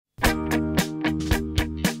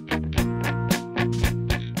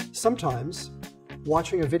Sometimes,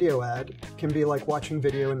 watching a video ad can be like watching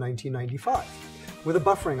video in 1995. With a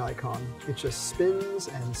buffering icon, it just spins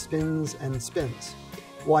and spins and spins.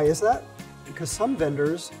 Why is that? Because some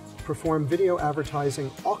vendors perform video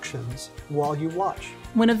advertising auctions while you watch.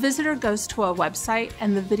 When a visitor goes to a website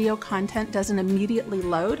and the video content doesn't immediately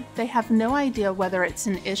load, they have no idea whether it's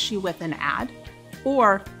an issue with an ad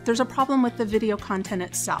or there's a problem with the video content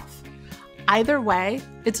itself. Either way,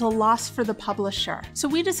 it's a loss for the publisher. So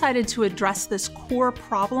we decided to address this core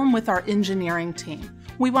problem with our engineering team.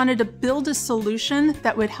 We wanted to build a solution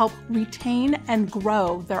that would help retain and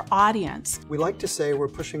grow their audience. We like to say we're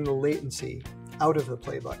pushing the latency out of the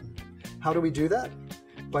play button. How do we do that?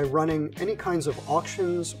 By running any kinds of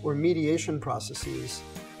auctions or mediation processes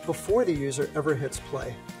before the user ever hits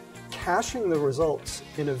play, caching the results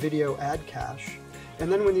in a video ad cache,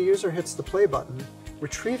 and then when the user hits the play button,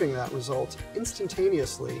 retrieving that result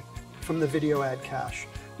instantaneously from the video ad cache.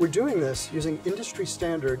 We're doing this using industry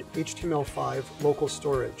standard HTML5 local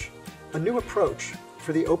storage, a new approach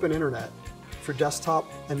for the open internet for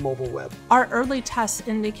desktop and mobile web. Our early tests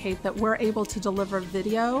indicate that we're able to deliver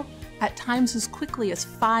video at times as quickly as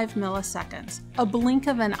 5 milliseconds, a blink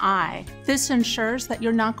of an eye. This ensures that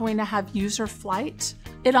you're not going to have user flight.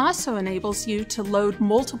 It also enables you to load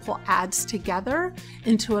multiple ads together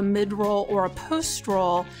into a mid-roll or a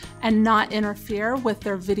post-roll and not interfere with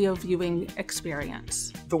their video viewing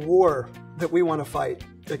experience. The war that we want to fight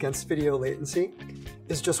against video latency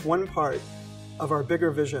is just one part of our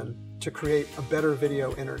bigger vision to create a better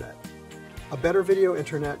video internet. A better video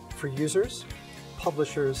internet for users,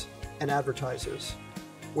 publishers, and advertisers,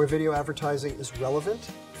 where video advertising is relevant,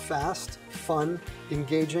 fast, fun,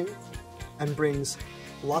 engaging, and brings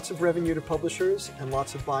lots of revenue to publishers and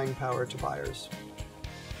lots of buying power to buyers.